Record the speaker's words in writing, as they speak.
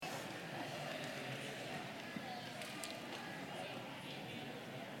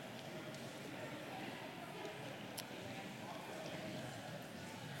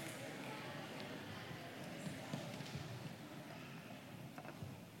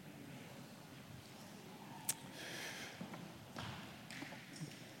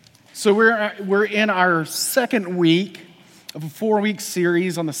So we're in our second week of a 4-week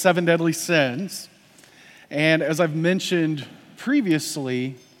series on the 7 deadly sins. And as I've mentioned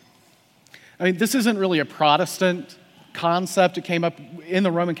previously, this isn't really a Protestant concept. It came up in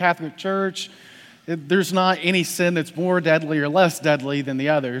the Roman Catholic Church. There's not any sin that's more deadly or less deadly than the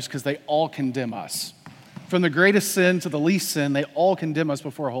others because they all condemn us. From the greatest sin to the least sin, they all condemn us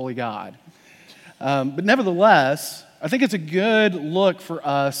before a holy God. But nevertheless, I think it's a good look for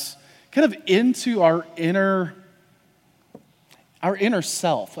us kind of into our inner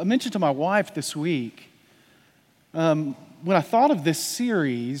self. I mentioned to my wife this week, when I thought of this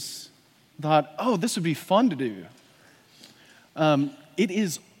series, I thought, this would be fun to do. It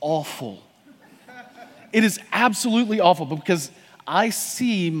is awful. It is absolutely awful because I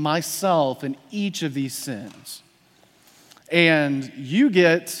see myself in each of these sins. And you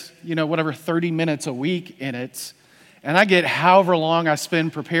get, 30 minutes a week in it, and I get however long I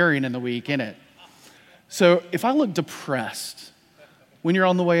spend preparing in the week in it. So if I look depressed, when you're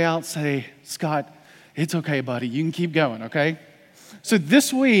on the way out, say, Scott, it's okay, buddy. You can keep going, okay? So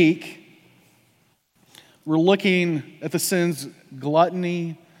this week, we're looking at the sins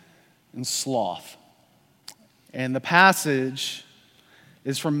gluttony and sloth. And the passage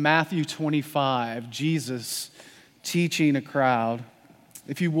is from Matthew 25, Jesus teaching a crowd.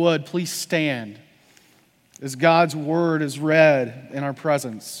 If you would, please stand as God's word is read in our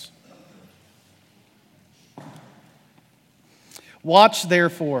presence. Watch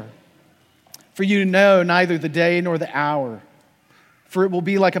therefore, for you know neither the day nor the hour, for it will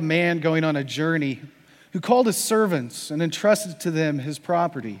be like a man going on a journey who called his servants and entrusted to them his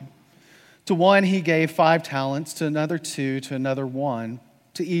property. To one he gave 5 talents, to another 2, to another 1,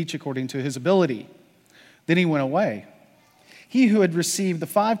 to each according to his ability. Then he went away. He who had received the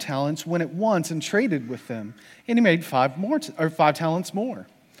 5 talents went at once and traded with them, and he made 5 talents more.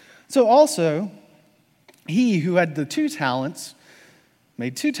 So also he who had the 2 talents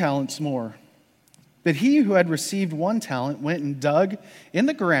made 2 talents more. But he who had received 1 talent went and dug in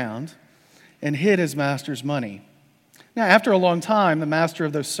the ground and hid his master's money. Now after a long time, the master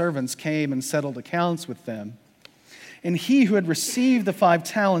of those servants came and settled accounts with them. And he who had received the 5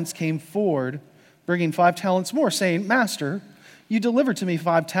 talents came forward, bringing 5 talents more, saying, Master, you delivered to me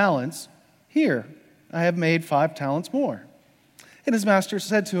 5 talents. Here, I have made 5 talents more. And his master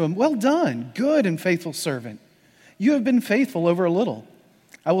said to him, Well done, good and faithful servant. You have been faithful over a little.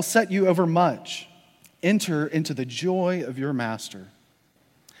 I will set you over much. Enter into the joy of your master.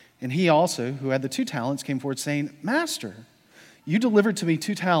 And he also, who had the 2 talents, came forward saying, Master, you delivered to me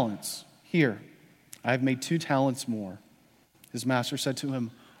 2 talents. Here, I have made 2 talents more. His master said to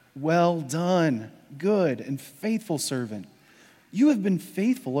him, Well done, good and faithful servant. You have been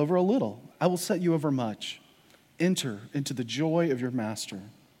faithful over a little. I will set you over much. Enter into the joy of your master.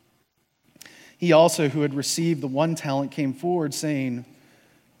 He also, who had received the 1 talent, came forward saying,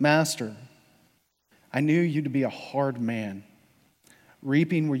 Master, I knew you to be a hard man,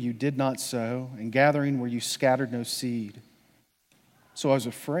 reaping where you did not sow and gathering where you scattered no seed. So I was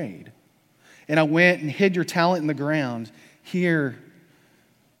afraid. And I went and hid your talent in the ground. Here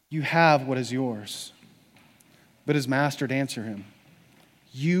you have what is yours. But his master answered him,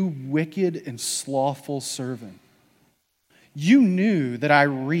 You wicked and slothful servant. You knew that I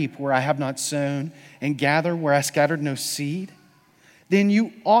reap where I have not sown and gather where I scattered no seed. Then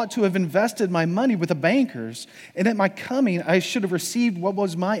you ought to have invested my money with the bankers, and at my coming I should have received what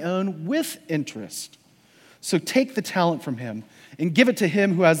was my own with interest. So take the talent from him and give it to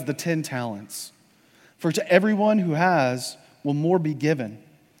him who has the 10 talents. For to everyone who has will more be given,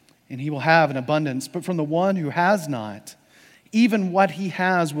 and he will have an abundance. But from the one who has not, even what he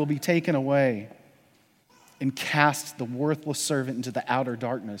has will be taken away. And cast the worthless servant into the outer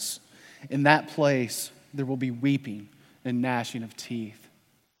darkness. In that place there will be weeping and gnashing of teeth.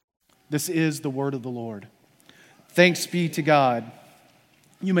 This is the word of the Lord. Thanks be to God.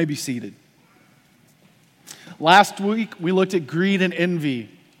 You may be seated. Last week we looked at greed and envy.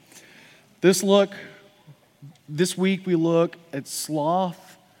 This week we look at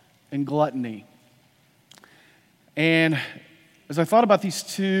sloth and gluttony. And as I thought about these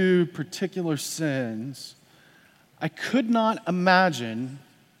 2 particular sins, I could not imagine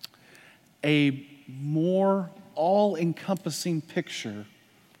a more all-encompassing picture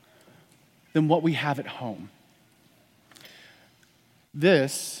than what we have at home.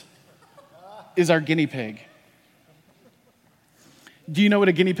 This is our guinea pig. Do you know what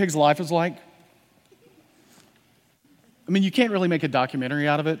a guinea pig's life is like? You can't really make a documentary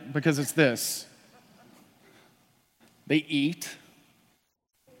out of it because it's this. They eat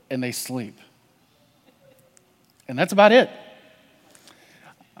and they sleep. And that's about it.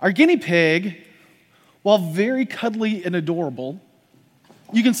 Our guinea pig, while very cuddly and adorable,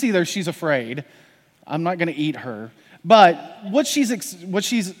 you can see there she's afraid. I'm not going to eat her. But what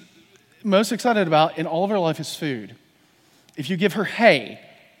she's most excited about in all of her life is food. If you give her hay,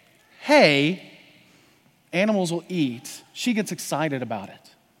 animals will eat. She gets excited about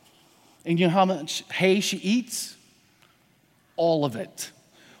it. And you know how much hay she eats? All of it.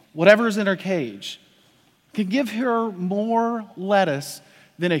 Whatever's in her cage. Can give her more lettuce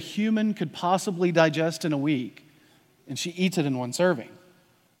than a human could possibly digest in a week, and she eats it in one serving.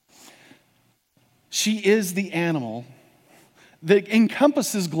 She is the animal that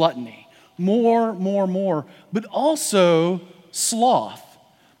encompasses gluttony. More, but also sloth.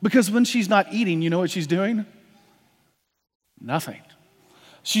 Because when she's not eating, you know what she's doing? Nothing.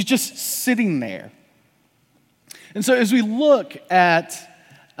 She's just sitting there. And so as we look at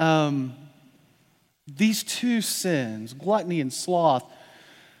these two sins, gluttony and sloth,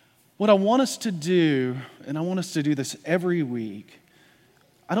 what I want us to do, and I want us to do this every week,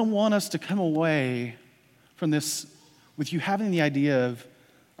 I don't want us to come away from this with you having the idea of,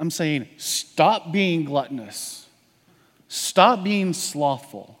 I'm saying, stop being gluttonous. Stop being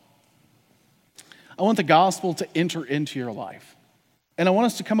slothful. I want the gospel to enter into your life. And I want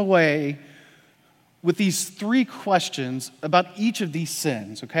us to come away with these three questions about each of these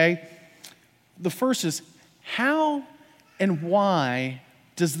sins, okay? The first is, how and why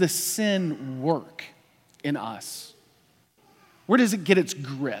does this sin work in us? Where does it get its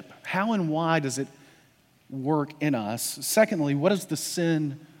grip? How and why does it work in us? Secondly, what does the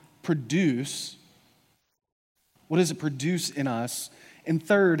sin produce? What does it produce in us? And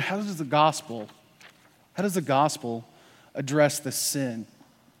third, how does the gospel address this sin?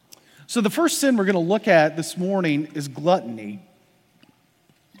 So the first sin we're going to look at this morning is gluttony.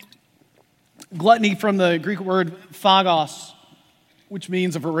 Gluttony from the Greek word phagos, which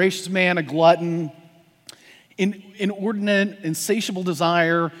means a voracious man, a glutton, inordinate, insatiable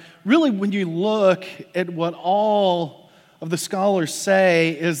desire. Really, when you look at what all of the scholars say,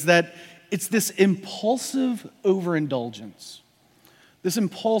 is that it's this impulsive overindulgence. This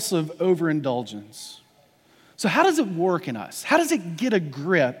impulsive overindulgence. So how does it work in us? How does it get a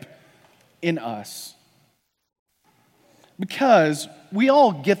grip in us? Because we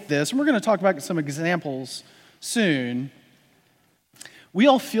all get this, and we're going to talk about some examples soon. We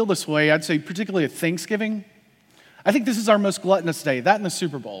all feel this way, I'd say particularly at Thanksgiving. I think this is our most gluttonous day, that and the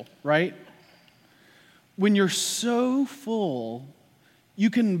Super Bowl, right? When you're so full, you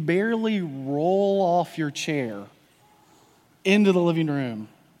can barely roll off your chair into the living room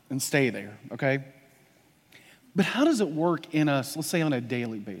and stay there, okay? But how does it work in us, let's say on a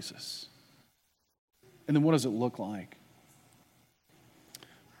daily basis? And then what does it look like?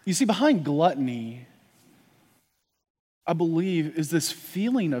 You see, behind gluttony, I believe, is this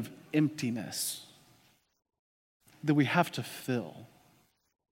feeling of emptiness that we have to fill.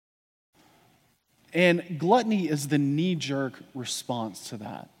 And gluttony is the knee-jerk response to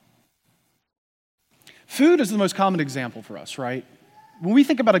that. Food is the most common example for us, right? When we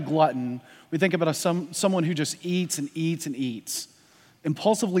think about a glutton, we think about someone who just eats and eats and eats,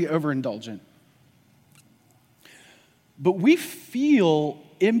 impulsively overindulgent. But we feel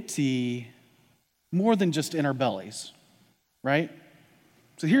empty more than just in our bellies, right?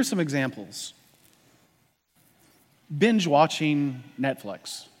 So here's some examples. Binge watching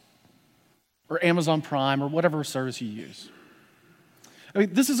Netflix or Amazon Prime or whatever service you use. I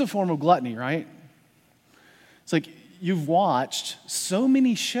mean, this is a form of gluttony, right? It's like you've watched so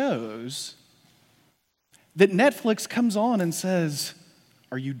many shows that Netflix comes on and says,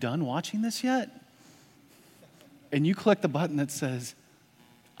 "Are you done watching this yet?" And you click the button that says,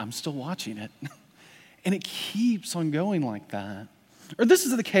 "I'm still watching it." And it keeps on going like that. Or this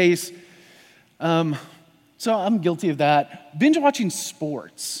is the case, so I'm guilty of that. Binge watching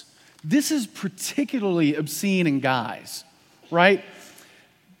sports. This is particularly obscene in guys, right?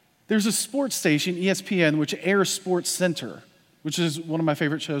 There's a sports station, ESPN, which airs Sports Center, which is one of my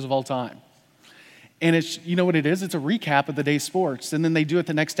favorite shows of all time. And it's, you know what it is? It's a recap of the day's sports. And then they do it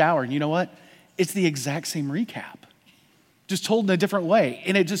the next hour. And you know what? It's the exact same recap, just told in a different way.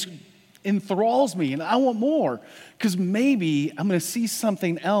 And it just enthralls me. And I want more because maybe I'm going to see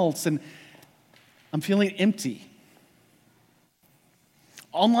something else and I'm feeling empty.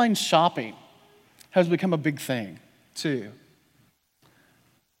 Online shopping has become a big thing, too.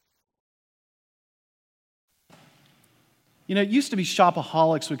 You know, it used to be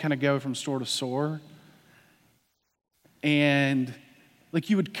shopaholics would kind of go from store to store. And like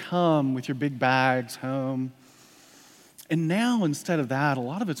you would come with your big bags home. And now instead of that, a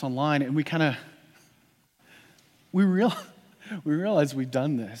lot of it's online. And we We realize we've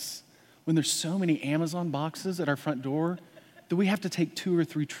done this when there's so many Amazon boxes at our front door that we have to take 2 or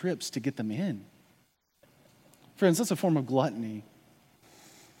 3 trips to get them in. Friends, that's a form of gluttony.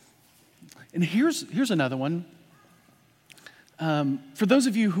 And here's another one. For those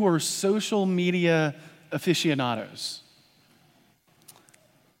of you who are social media aficionados,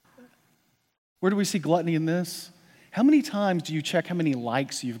 where do we see gluttony in this? How many times do you check how many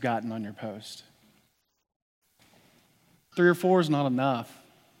likes you've gotten on your post? 3 or 4 is not enough.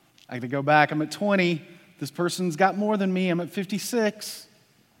 I have to go back. I'm at 20. This person's got more than me. I'm at 56.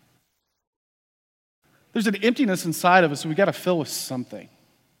 There's an emptiness inside of us that we got to fill with something.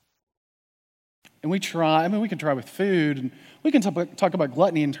 And we try. We can try with food, and we can talk about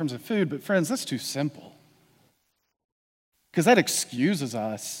gluttony in terms of food, but friends, that's too simple. Because that excuses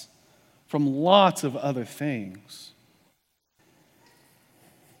us from lots of other things.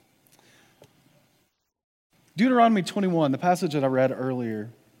 Deuteronomy 21, the passage that I read earlier,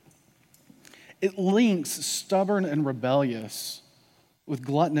 it links stubborn and rebellious with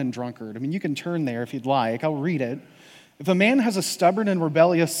glutton and drunkard. You can turn there if you'd like. I'll read it. If a man has a stubborn and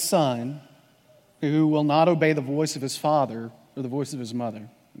rebellious son who will not obey the voice of his father or the voice of his mother,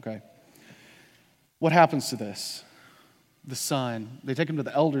 okay, what happens to this? The son, they take him to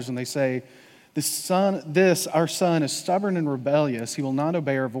the elders and they say, our son is stubborn and rebellious. He will not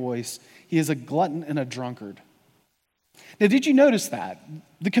obey our voice. He is a glutton and a drunkard. Now, did you notice that?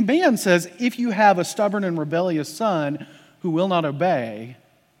 The command says, if you have a stubborn and rebellious son who will not obey,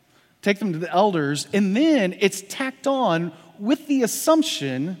 take them to the elders, and then it's tacked on with the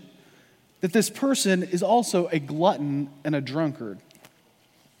assumption that this person is also a glutton and a drunkard.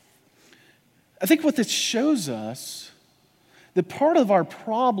 I think what this shows us, that part of our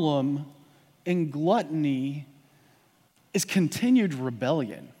problem in gluttony is continued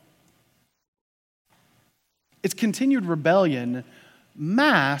rebellion. It's continued rebellion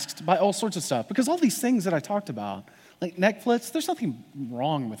masked by all sorts of stuff. Because all these things that I talked about, like Netflix, there's nothing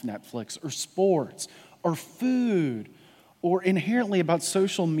wrong with Netflix or sports or food or inherently about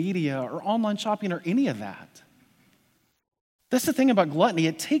social media or online shopping or any of that. That's the thing about gluttony.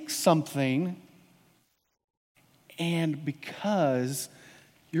 It takes something, and because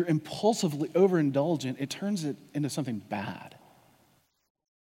you're impulsively overindulgent, it turns it into something bad.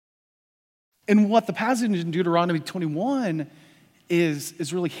 And what the passage in Deuteronomy 21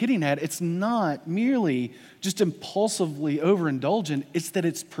 is really hitting at, it's not merely just impulsively overindulgent, it's that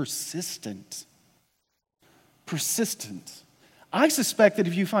it's persistent. Persistent. I suspect that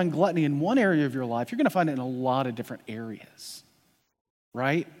if you find gluttony in one area of your life, you're going to find it in a lot of different areas,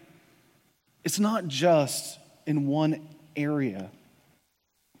 right? It's not just in one area.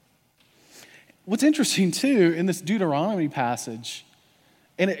 What's interesting, too, in this Deuteronomy passage,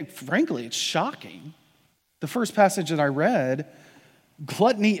 and frankly, it's shocking. The first passage that I read,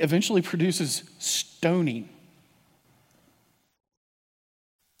 gluttony eventually produces stoning.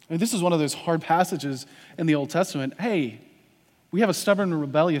 This is one of those hard passages in the Old Testament. Hey, we have a stubborn and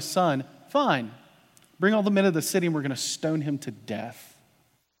rebellious son. Fine. Bring all the men of the city and we're going to stone him to death.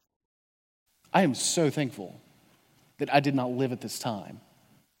 I am so thankful that I did not live at this time.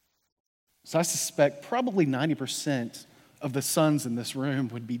 So I suspect probably 90% of the sons in this room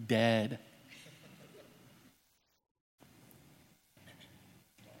would be dead.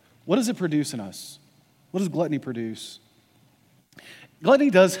 What does it produce in us? What does gluttony produce? Gluttony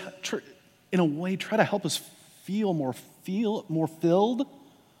does, in a way, try to help us feel more filled,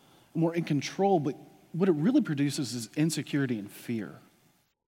 more in control, but what it really produces is insecurity and fear.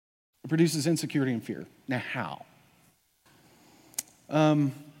 It produces insecurity and fear. Now, how?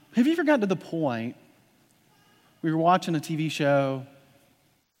 Have you ever gotten to the point we were watching a TV show,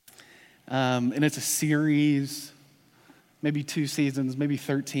 and it's a series, maybe 2 seasons, maybe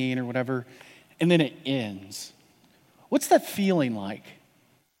 13 or whatever, and then it ends? What's that feeling like?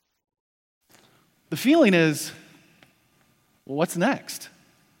 The feeling is, well, what's next?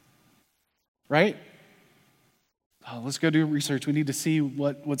 Right? Oh, let's go do research. We need to see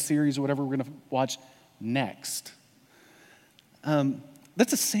what series or whatever we're going to watch next.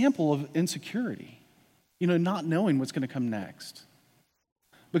 That's a sample of insecurity. Not knowing what's going to come next.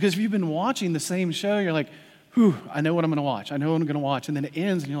 Because if you've been watching the same show, you're like, whew, I know what I'm going to watch. I know what I'm going to watch. And then it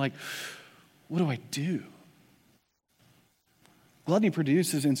ends, and you're like, what do I do? Gluttony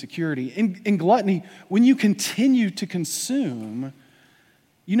produces insecurity. In gluttony, when you continue to consume,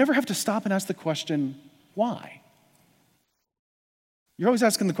 you never have to stop and ask the question, why? You're always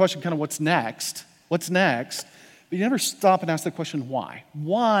asking the question, kind of, what's next? What's next? But you never stop and ask the question, why?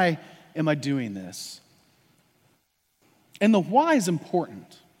 Why am I doing this? And the why is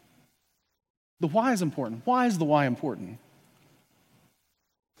important. The why is important. Why is the why important?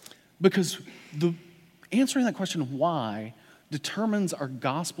 Because answering that question, why, determines our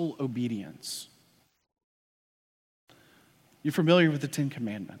gospel obedience. You're familiar with the Ten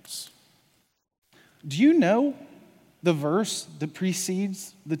Commandments. Do you know the verse that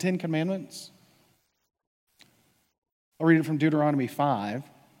precedes the Ten Commandments? I'll read it from Deuteronomy 5.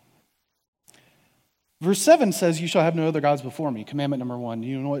 Verse 7 says, "You shall have no other gods before me." Commandment number 1. Do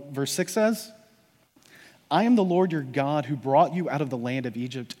you know what verse 6 says? "I am the Lord your God who brought you out of the land of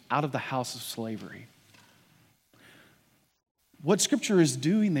Egypt, out of the house of slavery." What Scripture is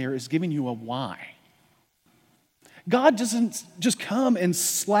doing there is giving you a why. God doesn't just come and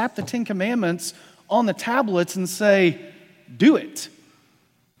slap the Ten Commandments on the tablets and say, do it.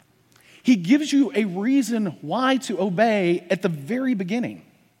 He gives you a reason why to obey at the very beginning.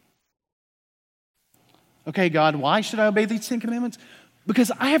 Okay, God, why should I obey these Ten Commandments?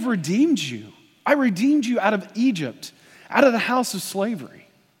 Because I have redeemed you. I redeemed you out of Egypt, out of the house of slavery.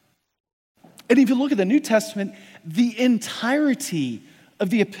 And if you look at the New Testament, the entirety of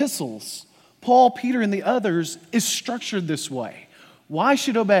the epistles, Paul, Peter, and the others, is structured this way. Why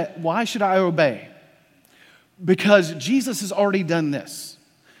should I obey? Because Jesus has already done this.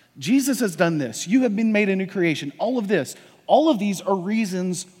 Jesus has done this. You have been made a new creation. All of this. All of these are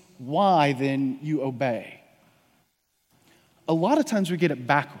reasons why then you obey. A lot of times we get it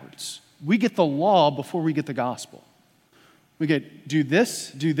backwards. We get the law before we get the gospel. We get do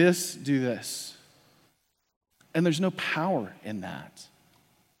this, do this, do this. And there's no power in that.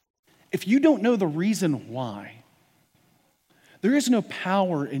 If you don't know the reason why, there is no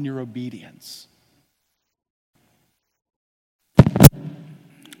power in your obedience.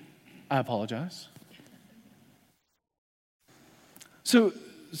 I apologize. So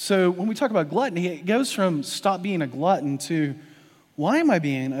when we talk about gluttony, it goes from stop being a glutton to why am I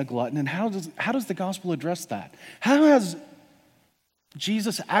being a glutton, and how does the gospel address that? How has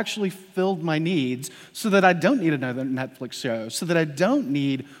Jesus actually filled my needs so that I don't need another Netflix show, so that I don't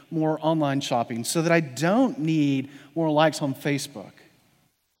need more online shopping, so that I don't need more likes on Facebook?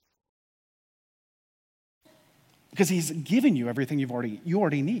 Because he's given you everything you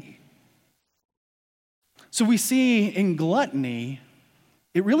already need. So we see in gluttony,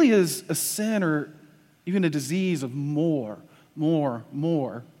 it really is a sin or even a disease of more.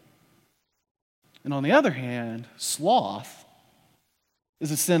 And on the other hand, sloth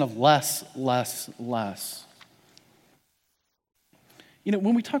is a sin of less. You know,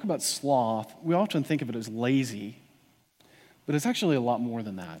 when we talk about sloth, we often think of it as lazy, but it's actually a lot more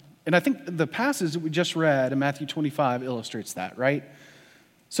than that. And I think the passage that we just read in Matthew 25 illustrates that, right?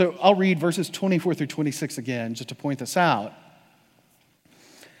 So I'll read verses 24 through 26 again, just to point this out.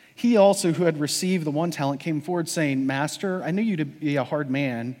 "He also who had received the 1 talent came forward saying, 'Master, I knew you to be a hard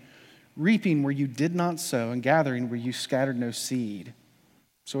man, reaping where you did not sow and gathering where you scattered no seed.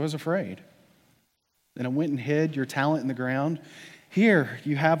 So I was afraid. Then I went and hid your talent in the ground. Here,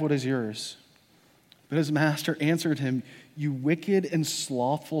 you have what is yours.' But his master answered him, 'You wicked and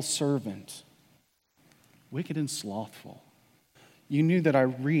slothful servant.'" Wicked and slothful. "You knew that I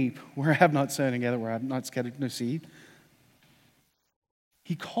reap where I have not sown and gather where I have not scattered no seed."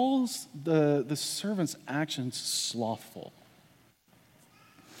 He calls the servant's actions slothful.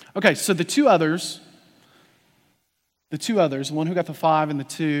 Okay, so the two others, the one who got the 5 and the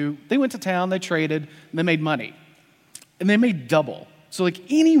 2, they went to town, they traded, and they made money. And they made double. So like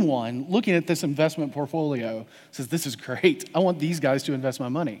anyone looking at this investment portfolio says, this is great. I want these guys to invest my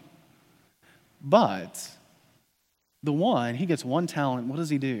money. But the one, he gets 1 talent. What does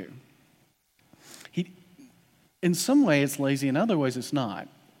he do? In some way it's lazy, in other ways it's not.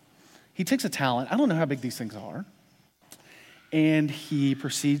 He takes a talent. I don't know how big these things are. And he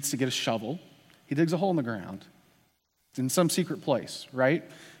proceeds to get a shovel. He digs a hole in the ground. It's in some secret place, right?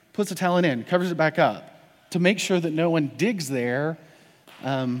 Puts the talent in, covers it back up to make sure that no one digs there.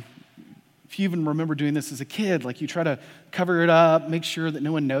 If you even remember doing this as a kid, like you try to cover it up, make sure that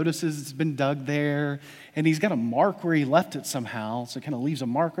no one notices it's been dug there. And he's got a mark where he left it somehow, so it kind of leaves a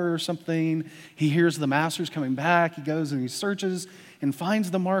marker or something. He hears the master's coming back. He goes and he searches and finds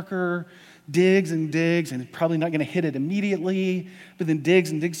the marker, digs, and probably not going to hit it immediately, but then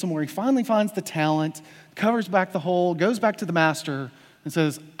digs and digs some more. He finally finds the talent, covers back the hole, goes back to the master, and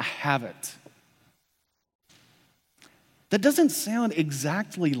says, "I have it." That doesn't sound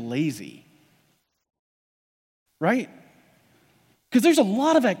exactly lazy, right? Because there's a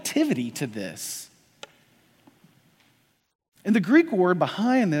lot of activity to this. And the Greek word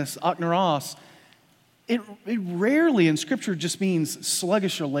behind this, akneros, it rarely in Scripture just means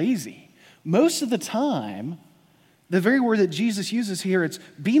sluggish or lazy. Most of the time, the very word that Jesus uses here, it's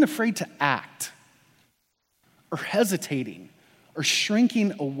being afraid to act or hesitating or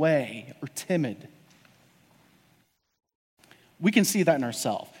shrinking away or timid. We can see that in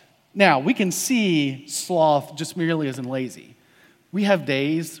ourselves. Now, we can see sloth just merely as in lazy. We have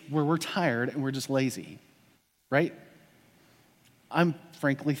days where we're tired and we're just lazy, right? I'm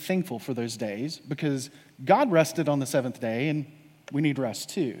frankly thankful for those days because God rested on the seventh day and we need rest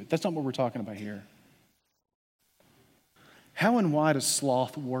too. That's not what we're talking about here. How and why does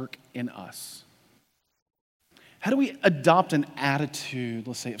sloth work in us? How do we adopt an attitude,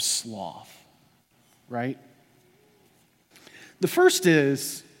 let's say, of sloth, right? The first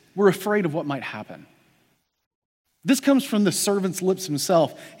is we're afraid of what might happen. This comes from the servant's lips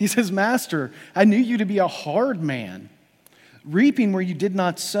himself. He says, "Master, I knew you to be a hard man, reaping where you did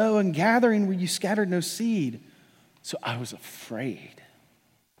not sow and gathering where you scattered no seed. So I was afraid."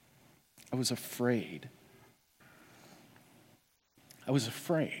 I was afraid. I was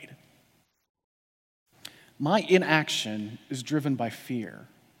afraid. My inaction is driven by fear.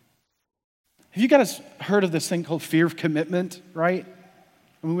 Have you guys heard of this thing called fear of commitment, right?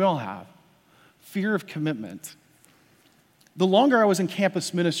 I mean, we all have. Fear of commitment. The longer I was in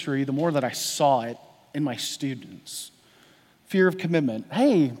campus ministry, the more that I saw it in my students. Fear of commitment.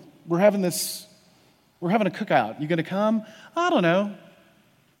 Hey, we're having a cookout. You gonna come? I don't know.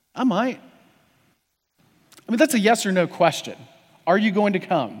 I might. I mean, that's a yes or no question. Are you going to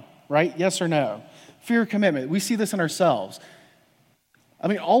come, right? Yes or no. Fear of commitment. We see this in ourselves. I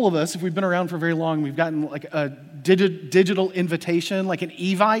mean, all of us, if we've been around for very long, we've gotten like a digital invitation, like an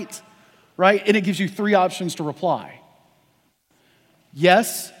Evite, right? And it gives you 3 options to reply.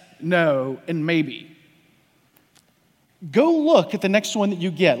 Yes, no, and maybe. Go look at the next one that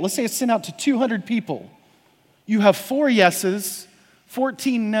you get. Let's say it's sent out to 200 people. You have 4 yeses,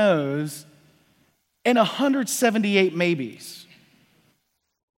 14 no's, and 178 maybes.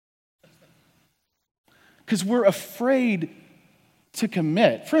 Because we're afraid to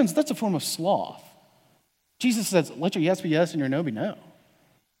commit. Friends, that's a form of sloth. Jesus says, let your yes be yes and your no be no.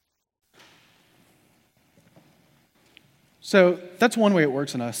 So that's one way it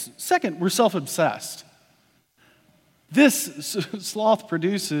works in us. Second, we're self-obsessed. This sloth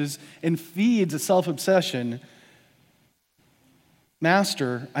produces and feeds a self-obsession.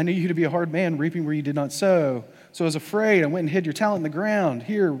 "Master, I knew you to be a hard man, reaping where you did not sow. So I was afraid. I went and hid your talent in the ground.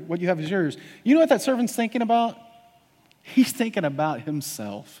 Here, what you have is yours." You know what that servant's thinking about? He's thinking about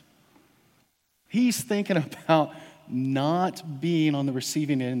himself. He's thinking about not being on the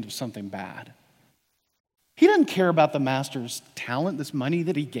receiving end of something bad. He doesn't care about the master's talent, this money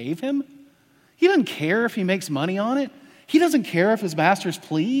that he gave him. He doesn't care if he makes money on it. He doesn't care if his master's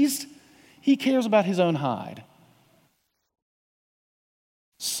pleased. He cares about his own hide.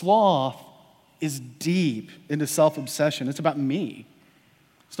 Sloth is deep into self-obsession. It's about me.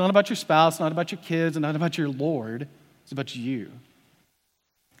 It's not about your spouse, not about your kids, and not about your Lord. It's about you.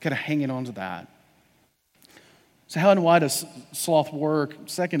 Kind of hanging on to that. So how and why does sloth work?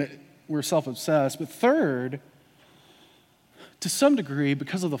 Second, we're self-obsessed. But third, to some degree,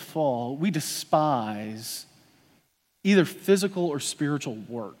 because of the fall, we despise either physical or spiritual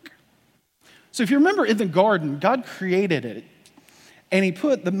work. So if you remember in the garden, God created it, and he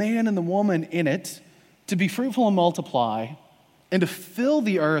put the man and the woman in it to be fruitful and multiply and to fill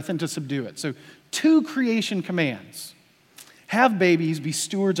the earth and to subdue it. So 2 creation commands. Have babies, be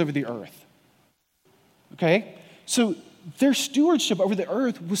stewards over the earth. Okay? So their stewardship over the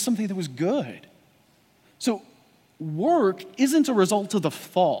earth was something that was good. So work isn't a result of the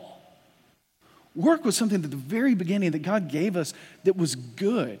fall. Work was something at the very beginning that God gave us that was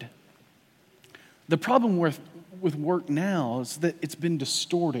good. The problem with work now is that it's been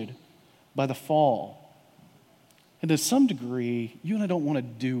distorted by the fall. And to some degree, you and I don't want to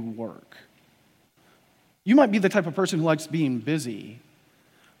do work. You might be the type of person who likes being busy,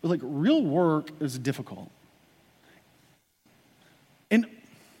 but like real work is difficult. And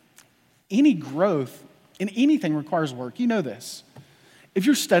any growth in anything requires work. You know this. If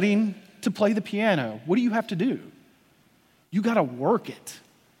you're studying to play the piano, what do you have to do? You got to work it.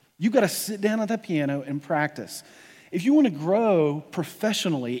 You got to sit down at that piano and practice. If you want to grow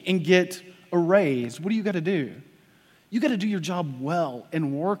professionally and get a raise, what do you got to do? You got to do your job well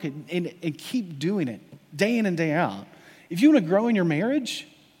and work it and keep doing it day in and day out. If you want to grow in your marriage,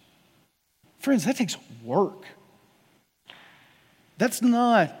 friends, that takes work. That's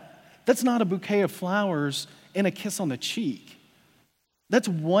not a bouquet of flowers and a kiss on the cheek. That's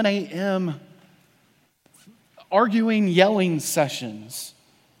 1 a.m. arguing, yelling sessions.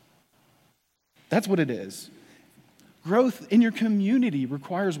 That's what it is. Growth in your community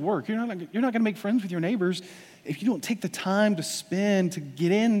requires work. You're not going to make friends with your neighbors if you don't take the time to spend to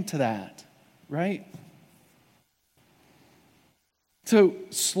get into that, right? So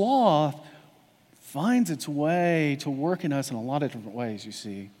sloth finds its way to work in us in a lot of different ways, you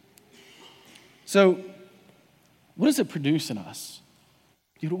see. So what does it produce in us?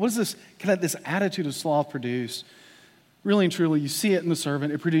 What does this attitude of sloth produce? Really and truly, you see it in the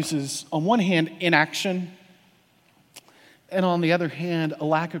servant. It produces, on one hand, inaction, and on the other hand, a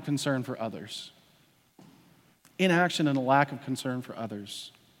lack of concern for others. Inaction and a lack of concern for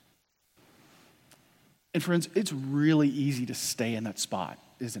others. And friends, it's really easy to stay in that spot,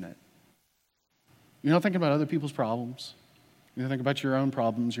 isn't it? You're not thinking about other people's problems. You're thinking about your own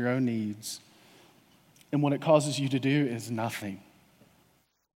problems, your own needs. And what it causes you to do is nothing.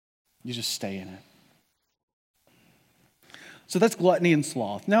 You just stay in it. So that's gluttony and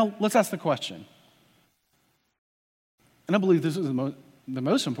sloth. Now, let's ask the question. And I believe this is the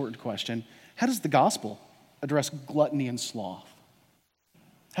most important question. How does the gospel address gluttony and sloth?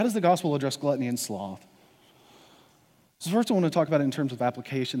 How does the gospel address gluttony and sloth? So first I want to talk about it in terms of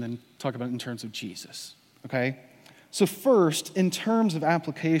application, then talk about it in terms of Jesus, okay? So first, in terms of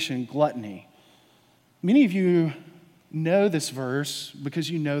application, gluttony. Many of you know this verse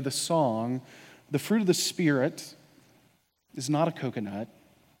because you know the song, "The fruit of the Spirit is not a coconut.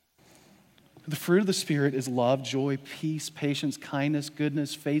 The fruit of the Spirit is love, joy, peace, patience, kindness,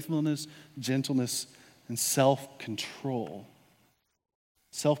 goodness, faithfulness, gentleness, and self-control."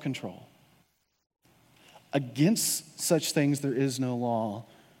 Self-control. Against such things there is no law.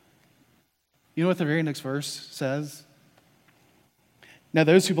 You know what the very next verse says? Now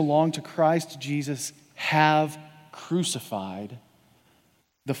those who belong to Christ Jesus have crucified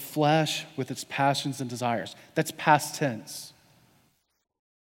the flesh with its passions and desires. That's past tense.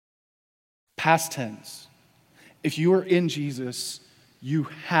 Past tense. If you are in Jesus, you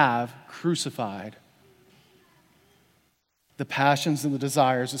have crucified the passions and the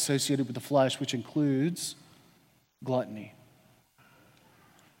desires associated with the flesh, which includes gluttony.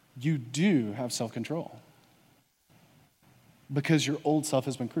 You do have self-control because your old self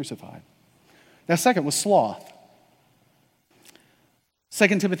has been crucified. Now, second was sloth.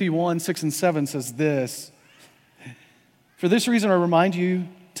 2 Timothy 1, 6 and 7 says this, "For this reason I remind you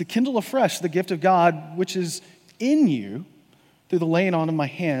to kindle afresh the gift of God which is in you through the laying on of my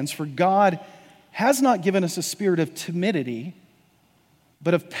hands. For God has not given us a spirit of timidity,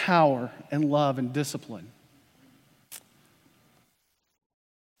 but of power and love and discipline."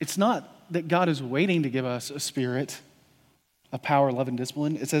 It's not that God is waiting to give us a spirit of power, love, and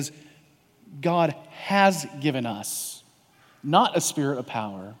discipline. It says God has given us not a spirit of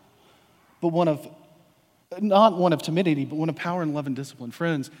power, but not one of timidity, but one of power and love and discipline.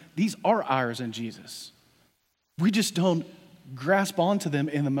 Friends, these are ours in Jesus. We just don't grasp onto them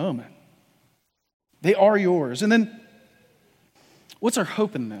in the moment. They are yours. And then, what's our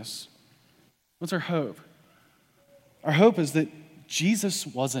hope in this? What's our hope? Our hope is that Jesus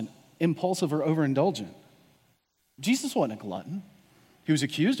wasn't impulsive or overindulgent. Jesus wasn't a glutton. He was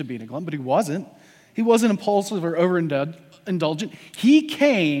accused of being a glutton, but he wasn't. He wasn't impulsive or overindulgent. He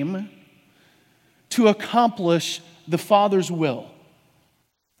came to accomplish the Father's will.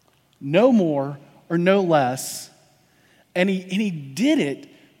 No more or no less. And he did it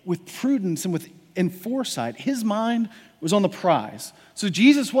with prudence and with foresight. His mind was on the prize. So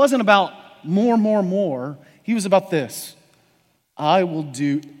Jesus wasn't about more. He was about this. I will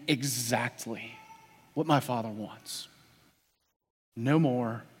do exactly what my Father wants. No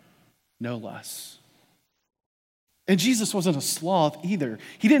more, no less. And Jesus wasn't a sloth either.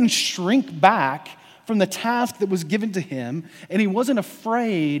 He didn't shrink back from the task that was given to him, and he wasn't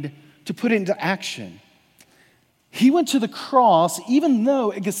afraid to put it into action. He went to the cross, even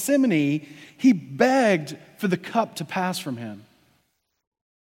though at Gethsemane, he begged for the cup to pass from him.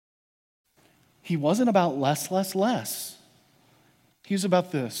 He wasn't about less. He was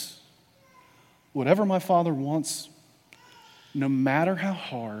about this. Whatever my Father wants, no matter how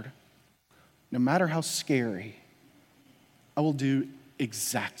hard, no matter how scary, I will do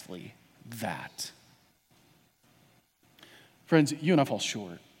exactly that. Friends, you and I fall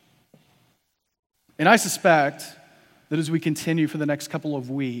short. And I suspect that as we continue for the next couple of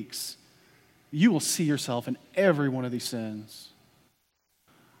weeks, you will see yourself in every one of these sins.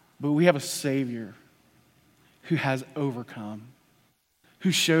 But we have a Savior who has overcome,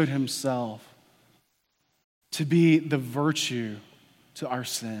 who showed himself to be the virtue to our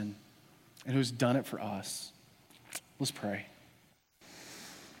sin, and who's done it for us. Let's pray.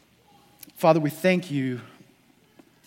 Father, we thank you